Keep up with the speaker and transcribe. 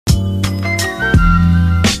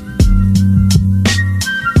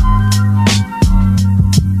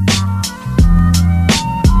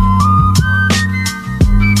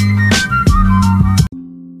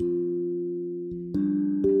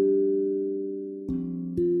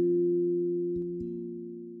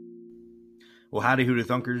Well, howdy, Hoota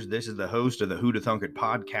Thunkers. This is the host of the Hoota Thunker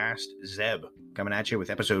podcast, Zeb, coming at you with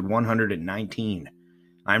episode 119.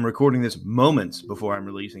 I'm recording this moments before I'm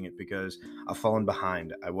releasing it because I've fallen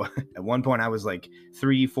behind. At one point, I was like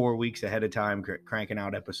 3-4 weeks ahead of time cranking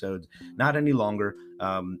out episodes. Not any longer.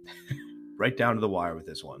 Right down to the wire with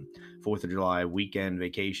this one. 4th of July, weekend,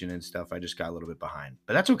 vacation and stuff. I just got a little bit behind.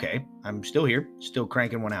 But that's okay. I'm still here, still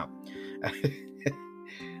cranking one out.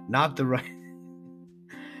 Not the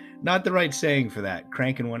right saying for that.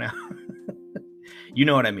 Cranking one out. You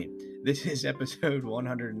know what I mean. This is episode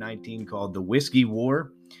 119 called The Whiskey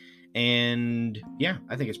War. And yeah,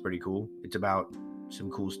 I think it's pretty cool. It's about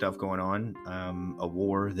some cool stuff going on. A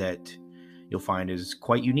war that you'll find is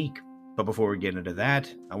quite unique. But before we get into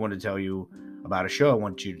that, I want to tell you about a show I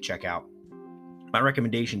want you to check out. My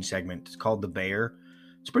recommendation segment is called The Bear.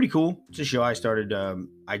 It's pretty cool. It's a show I started.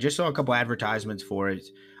 I just saw a couple advertisements for it.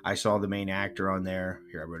 I saw the main actor on there.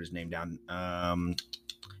 Here, I wrote his name down.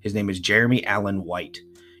 His name is Jeremy Allen White.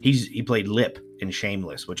 He played Lip in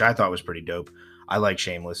Shameless, which I thought was pretty dope. I like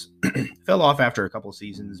Shameless. Fell off after a couple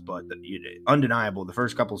seasons, but undeniable. The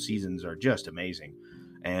first couple seasons are just amazing.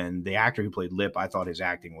 And the actor who played Lip, I thought his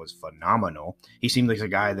acting was phenomenal. He seemed like a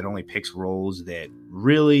guy that only picks roles that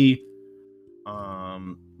really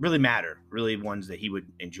matter, really ones that he would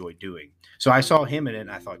enjoy doing. So I saw him in it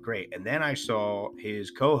and I thought great. And then I saw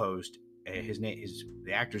his co-host,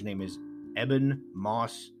 the actor's name is Eben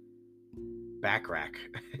Moss Backrack.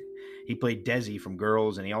 He played Desi from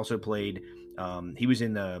Girls, and he also played he was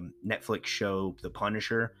in the Netflix show The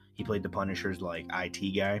Punisher. He played the Punisher's like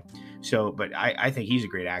IT guy. So, but I think he's a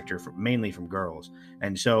great actor, mainly from Girls.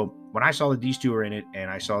 And so when I saw that these two were in it, and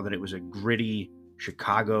I saw that it was a gritty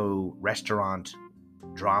Chicago restaurant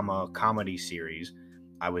drama comedy series,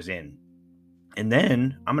 I was in. And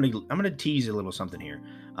then I'm gonna tease a little something here,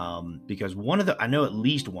 because I know at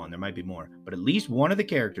least one, there might be more, but at least one of the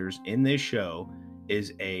characters in this show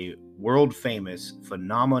is a world famous,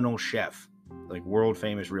 phenomenal chef, like world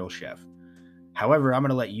famous real chef. However, I'm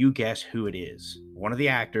gonna let you guess who it is. One of the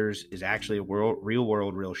actors is actually a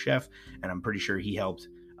real chef, and I'm pretty sure he helped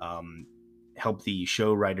the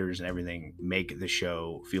show writers and everything make the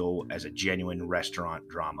show feel as a genuine restaurant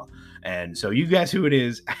drama. And so you guess who it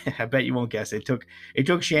is. I bet you won't guess. It took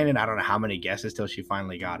Shannon, I don't know how many guesses till she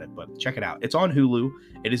finally got it, but check it out. It's on Hulu.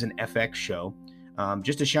 It is an FX show.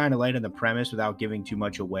 Just to shine a light on the premise without giving too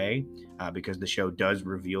much away, because the show does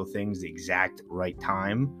reveal things the exact right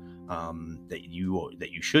time that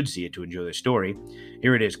you should see it to enjoy the story.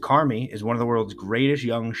 Here it is. Carmy is one of the world's greatest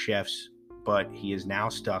young chefs, but he is now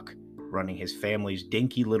stuck running his family's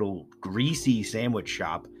dinky little greasy sandwich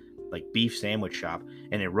shop, like beef sandwich shop,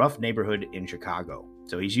 in a rough neighborhood in Chicago.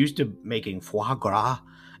 So he's used to making foie gras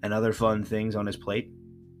and other fun things on his plate.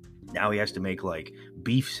 Now he has to make like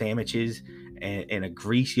beef sandwiches in a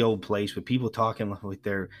greasy old place with people talking with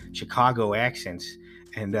their Chicago accents.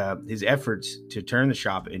 And his efforts to turn the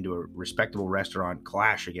shop into a respectable restaurant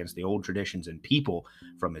clash against the old traditions and people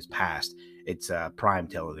from his past. It's prime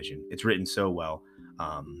television. It's written so well.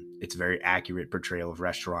 It's a very accurate portrayal of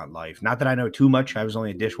restaurant life. Not that I know too much. I was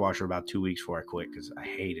only a dishwasher about 2 weeks before I quit because I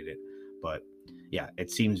hated it. But yeah,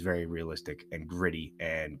 it seems very realistic and gritty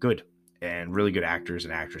and good, and really good actors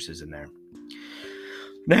and actresses in there.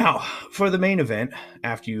 Now, for the main event,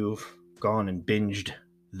 after you've gone and binged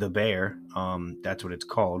The Bear, that's what it's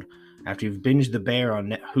called. After you've binged The Bear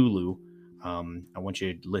on Hulu, I want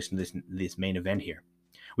you to listen to this main event here.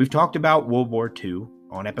 We've talked about World War II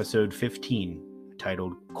on episode 15,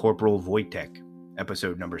 titled Corporal Wojtek,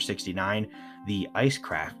 episode number 69, The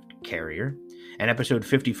Icecraft Carrier, and episode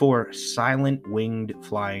 54, Silent Winged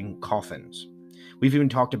Flying Coffins. We've even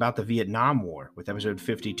talked about the Vietnam War with episode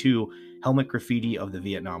 52, Helmet Graffiti of the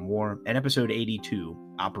Vietnam War, and episode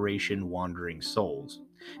 82, Operation Wandering Souls.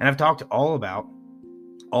 And I've talked about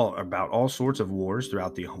all sorts of wars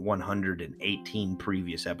throughout the 118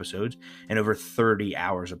 previous episodes and over 30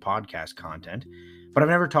 hours of podcast content, but I've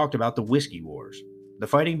never talked about the Whiskey Wars. The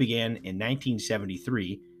fighting began in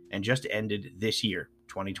 1973 and just ended this year,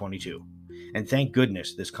 2022. And thank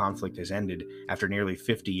goodness this conflict has ended after nearly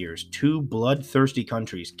 50 years. Two bloodthirsty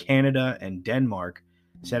countries, Canada and Denmark,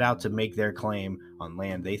 set out to make their claim on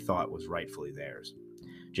land they thought was rightfully theirs.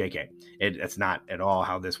 JK, that's not at all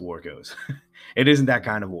how this war goes. It isn't that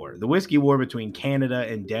kind of war. The Whiskey War between Canada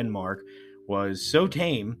and Denmark was so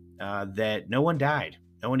tame that no one died.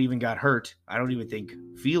 No one even got hurt. I don't even think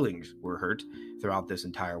feelings were hurt throughout this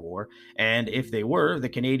entire war. And if they were, the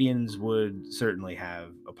Canadians would certainly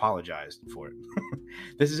have apologized for it.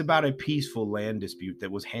 This is about a peaceful land dispute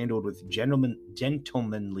that was handled with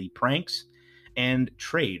gentlemanly pranks and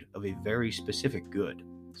trade of a very specific good.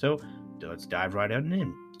 So let's dive right on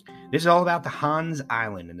in. This is all about the Hans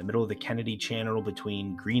Island in the middle of the Kennedy Channel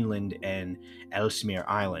between Greenland and Ellesmere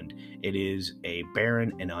Island. It is a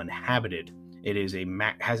barren and uninhabited. It is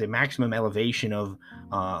has a maximum elevation of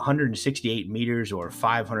 168 meters or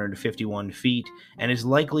 551 feet, and has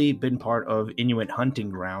likely been part of Inuit hunting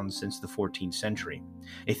grounds since the 14th century.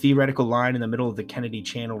 A theoretical line in the middle of the Kennedy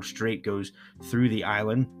Channel Strait goes through the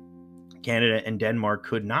island. Canada and Denmark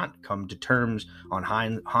could not come to terms on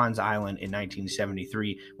Hans Island in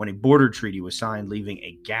 1973 when a border treaty was signed, leaving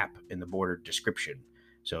a gap in the border description.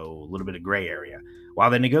 So a little bit of gray area.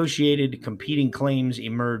 While they negotiated, competing claims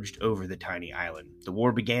emerged over the tiny island. The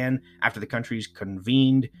war began after the countries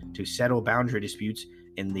convened to settle boundary disputes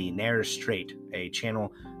in the Nares Strait, a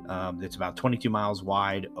channel that's about 22 miles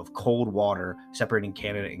wide of cold water separating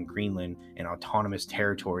Canada and Greenland, an autonomous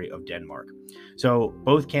territory of Denmark. So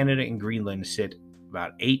both Canada and Greenland sit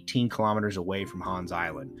about 18 kilometers away from Hans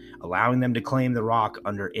Island, allowing them to claim the rock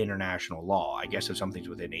under international law. I guess if something's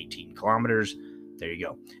within 18 kilometers, there you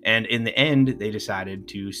go. And in the end, they decided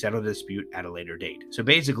to settle the dispute at a later date. So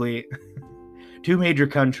basically, two major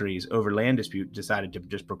countries over land dispute decided to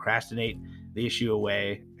just procrastinate the issue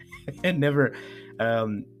away and never,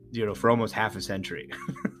 for almost half a century.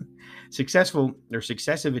 Successive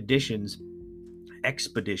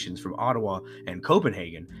expeditions from Ottawa and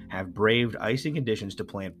Copenhagen have braved icy conditions to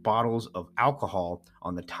plant bottles of alcohol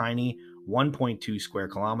on the tiny 1.2 square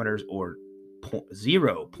kilometers or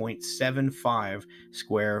 0.75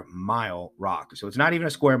 square mile rock. So it's not even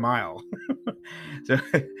a square mile. So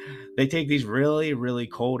they take these really, really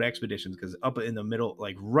cold expeditions because up in the middle,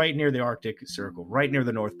 like right near the Arctic Circle, right near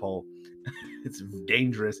the North Pole, it's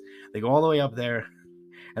dangerous. They go all the way up there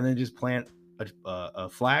and then just plant a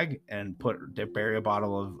flag and bury a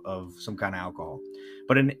bottle of some kind of alcohol.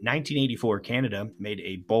 But in 1984, Canada made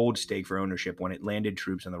a bold stake for ownership when it landed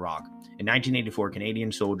troops on the rock. In 1984,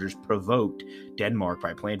 Canadian soldiers provoked Denmark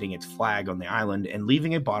by planting its flag on the island and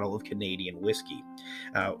leaving a bottle of Canadian whiskey.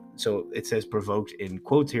 So it says provoked in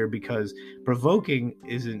quotes here because provoking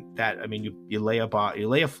isn't that. I mean, you lay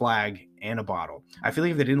a flag and a bottle. I feel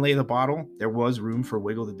like if they didn't lay the bottle, there was room for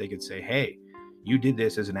wiggle that they could say, hey, you did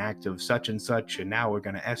this as an act of such and such, and now we're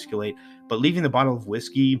going to escalate. But leaving the bottle of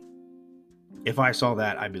whiskey, if I saw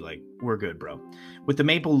that, I'd be like, we're good, bro. With the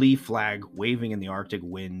maple leaf flag waving in the Arctic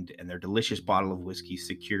wind and their delicious bottle of whiskey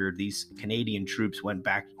secured, these Canadian troops went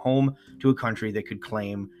back home to a country they could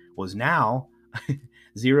claim was now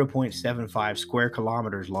 0.75 square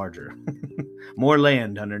kilometers larger. More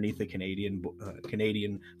land underneath the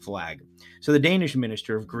Canadian flag. So the Danish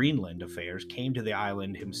Minister of Greenland Affairs came to the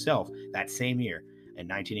island himself that same year in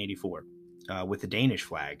 1984 with the Danish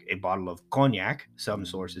flag, a bottle of cognac. Some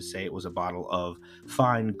sources say it was a bottle of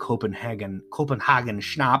fine Copenhagen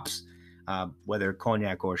schnapps, whether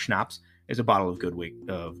cognac or schnapps. Is a bottle of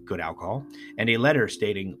good alcohol, and a letter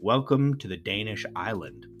stating, "Welcome to the Danish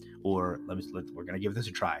island." Or we're going to give this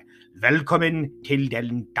a try. Velkommen til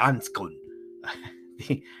den dansken.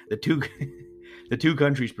 The two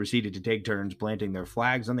countries proceeded to take turns planting their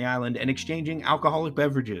flags on the island and exchanging alcoholic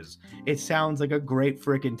beverages. It sounds like a great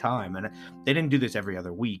freaking time. And they didn't do this every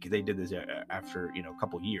other week. They did this after, a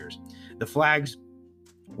couple years. The flags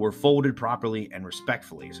were folded properly and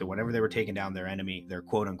respectfully. So whenever they were taking down their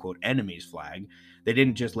quote unquote enemy's flag, they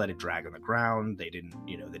didn't just let it drag on the ground. They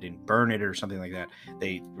didn't burn it or something like that.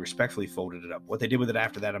 They respectfully folded it up. What they did with it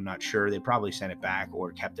after that, I'm not sure. They probably sent it back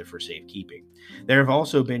or kept it for safekeeping. There have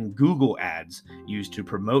also been Google ads used to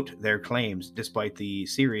promote their claims. Despite the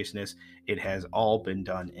seriousness, it has all been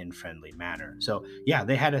done in friendly manner. So yeah,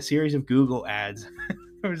 they had a series of Google ads.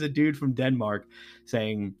 There was a dude from Denmark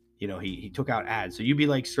saying, he took out ads. So you'd be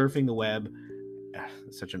like surfing the web.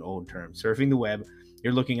 Such an old term. Surfing the web.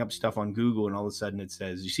 You're looking up stuff on Google and all of a sudden it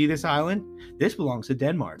says, you see this island? This belongs to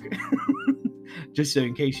Denmark. Just so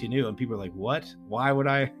in case you knew. And people are like, what? Why would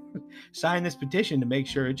I sign this petition to make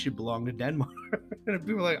sure it should belong to Denmark? And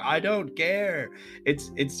people are like, I don't care.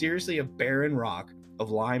 It's seriously a barren rock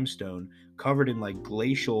of limestone covered in like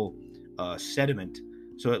glacial sediment.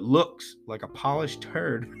 So it looks like a polished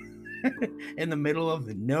turd in the middle of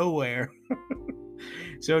nowhere.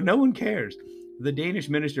 So no one cares. The Danish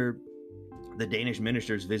minister's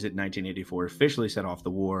visit in 1984 officially set off the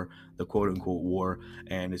war, the quote-unquote war,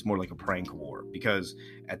 and it's more like a prank war because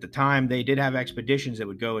at the time they did have expeditions that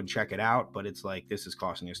would go and check it out, but it's like, this is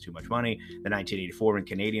costing us too much money. The 1984, when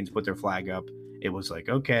Canadians put their flag up, it was like,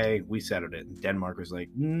 okay, we settled it. And Denmark was like,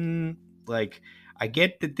 I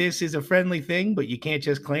get that this is a friendly thing, but you can't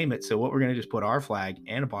just claim it. So what we're going to just put our flag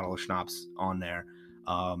and a bottle of schnapps on there.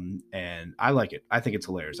 And I like it. I think it's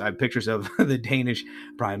hilarious. I have pictures of the Danish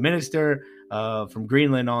prime minister from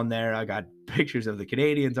Greenland on there. I got pictures of the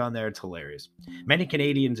Canadians on there. It's hilarious. Many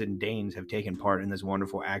Canadians and Danes have taken part in this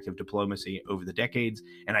wonderful act of diplomacy over the decades,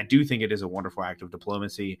 and I do think it is a wonderful act of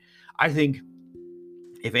diplomacy. I think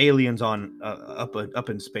if aliens on up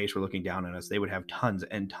in space were looking down on us, they would have tons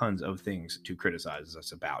and tons of things to criticize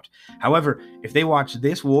us about. However, if they watch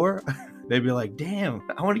this war, they'd be like, damn,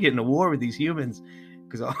 I want to get in a war with these humans,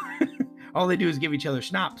 because all they do is give each other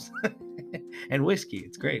schnapps and whiskey.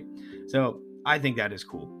 It's great. So I think that is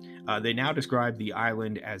cool. They now describe the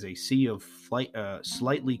island as a sea of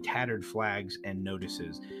slightly tattered flags and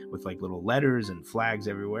notices with like little letters and flags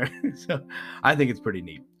everywhere. So I think it's pretty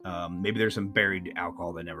neat. Maybe there's some buried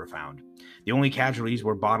alcohol they never found. The only casualties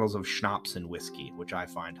were bottles of schnapps and whiskey, which I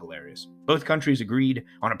find hilarious. Both countries agreed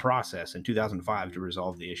on a process in 2005 to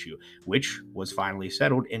resolve the issue, which was finally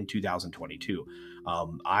settled in 2022.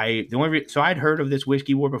 So I'd heard of this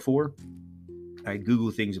whiskey war before. I Google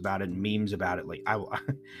things about it and memes about it. Like a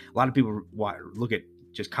lot of people look at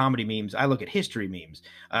just comedy memes. I look at history memes,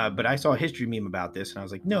 but I saw a history meme about this and I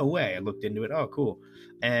was like, no way. I looked into it. Oh, cool.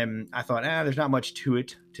 And I thought, there's not much to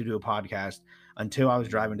it to do a podcast, until I was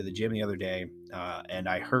driving to the gym the other day. And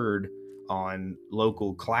I heard on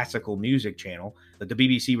local classical music channel that the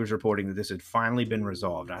BBC was reporting that this had finally been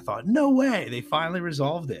resolved. And I thought, no way, they finally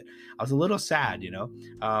resolved it. I was a little sad,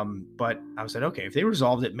 but I said, okay, if they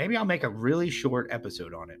resolved it, maybe I'll make a really short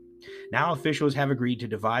episode on it. Now officials have agreed to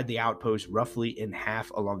divide the outpost roughly in half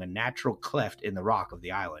along a natural cleft in the rock of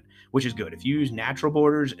the island, which is good. If you use natural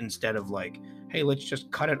borders instead of like, hey, let's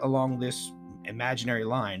just cut it along this imaginary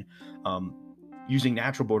line, using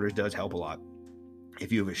natural borders does help a lot.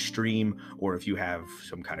 If you have a stream or if you have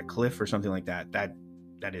some kind of cliff or something like that, that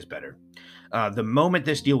is better. The moment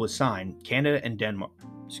this deal was signed, Canada and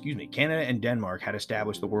Denmark had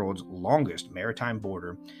established the world's longest maritime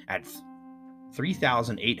border at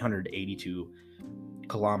 3,882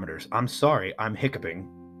 kilometers. I'm sorry, I'm hiccuping,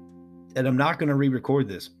 and I'm not going to re-record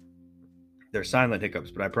this. They're silent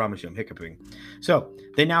hiccups, but I promise you I'm hiccuping. So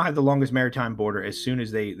they now have the longest maritime border. As soon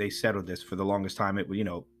as they settled this, for the longest time, it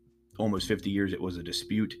almost 50 years, it was a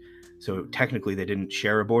dispute. So technically they didn't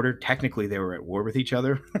share a border. Technically they were at war with each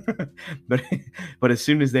other. but as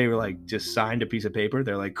soon as they were like just signed a piece of paper,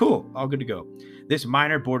 they're like, cool, all good to go. This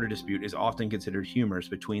minor border dispute is often considered humorous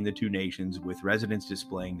between the two nations, with residents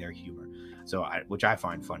displaying their humor. Which I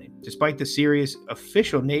find funny. Despite the serious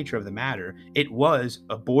official nature of the matter, it was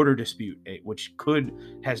a border dispute, which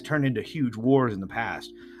has turned into huge wars in the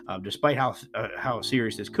past. Despite how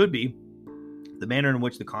serious this could be, the manner in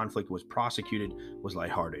which the conflict was prosecuted was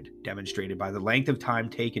lighthearted, demonstrated by the length of time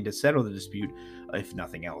taken to settle the dispute, if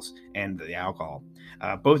nothing else, and the alcohol.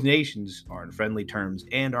 Both nations are in friendly terms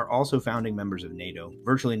and are also founding members of NATO.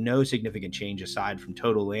 Virtually no significant change aside from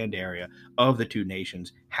total land area of the two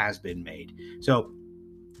nations has been made. So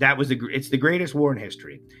it's the greatest war in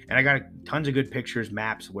history. And I got tons of good pictures,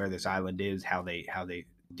 maps where this island is, how they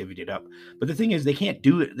divvied it up. But the thing is, they can't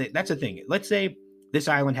do it. That's the thing. Let's say this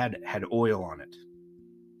island had oil on it.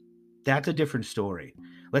 That's a different story.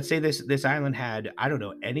 Let's say this island had, I don't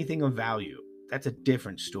know, anything of value. That's a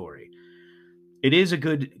different story. It is a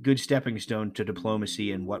good stepping stone to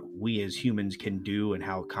diplomacy and what we as humans can do and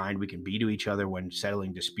how kind we can be to each other when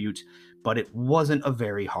settling disputes. But it wasn't a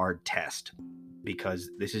very hard test, because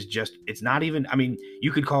this is it's not even,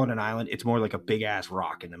 you could call it an island. It's more like a big ass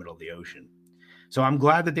rock in the middle of the ocean. So I'm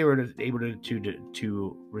glad that they were able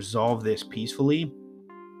to resolve this peacefully,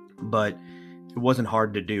 but it wasn't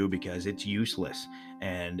hard to do because it's useless.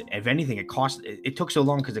 And if anything, it took so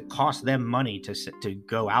long because it cost them money to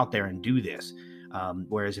go out there and do this.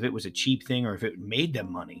 Whereas if it was a cheap thing, or if it made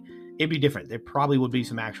them money, it'd be different. There probably would be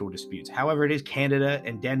some actual disputes. However, it is Canada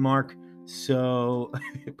and Denmark, so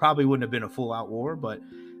it probably wouldn't have been a full out war, but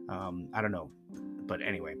I don't know. But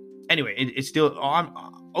anyway, it's still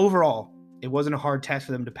overall, it wasn't a hard test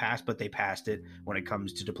for them to pass, but they passed it when it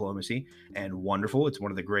comes to diplomacy, and wonderful. It's one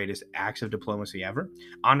of the greatest acts of diplomacy ever.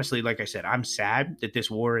 Honestly, like I said, I'm sad that this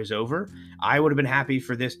war is over. I would have been happy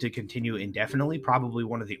for this to continue indefinitely. Probably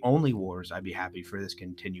one of the only wars I'd be happy for this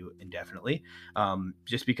continue indefinitely,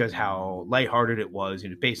 just because how lighthearted it was.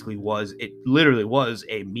 And it literally was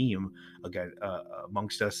a meme again,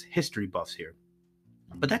 amongst us history buffs here.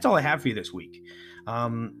 But that's all I have for you this week.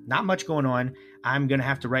 Not much going on. I'm going to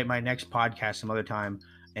have to write my next podcast some other time.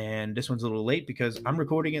 And this one's a little late because I'm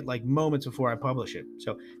recording it like moments before I publish it.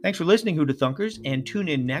 So thanks for listening, Hoota Thunkers, and tune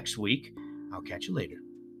in next week. I'll catch you later.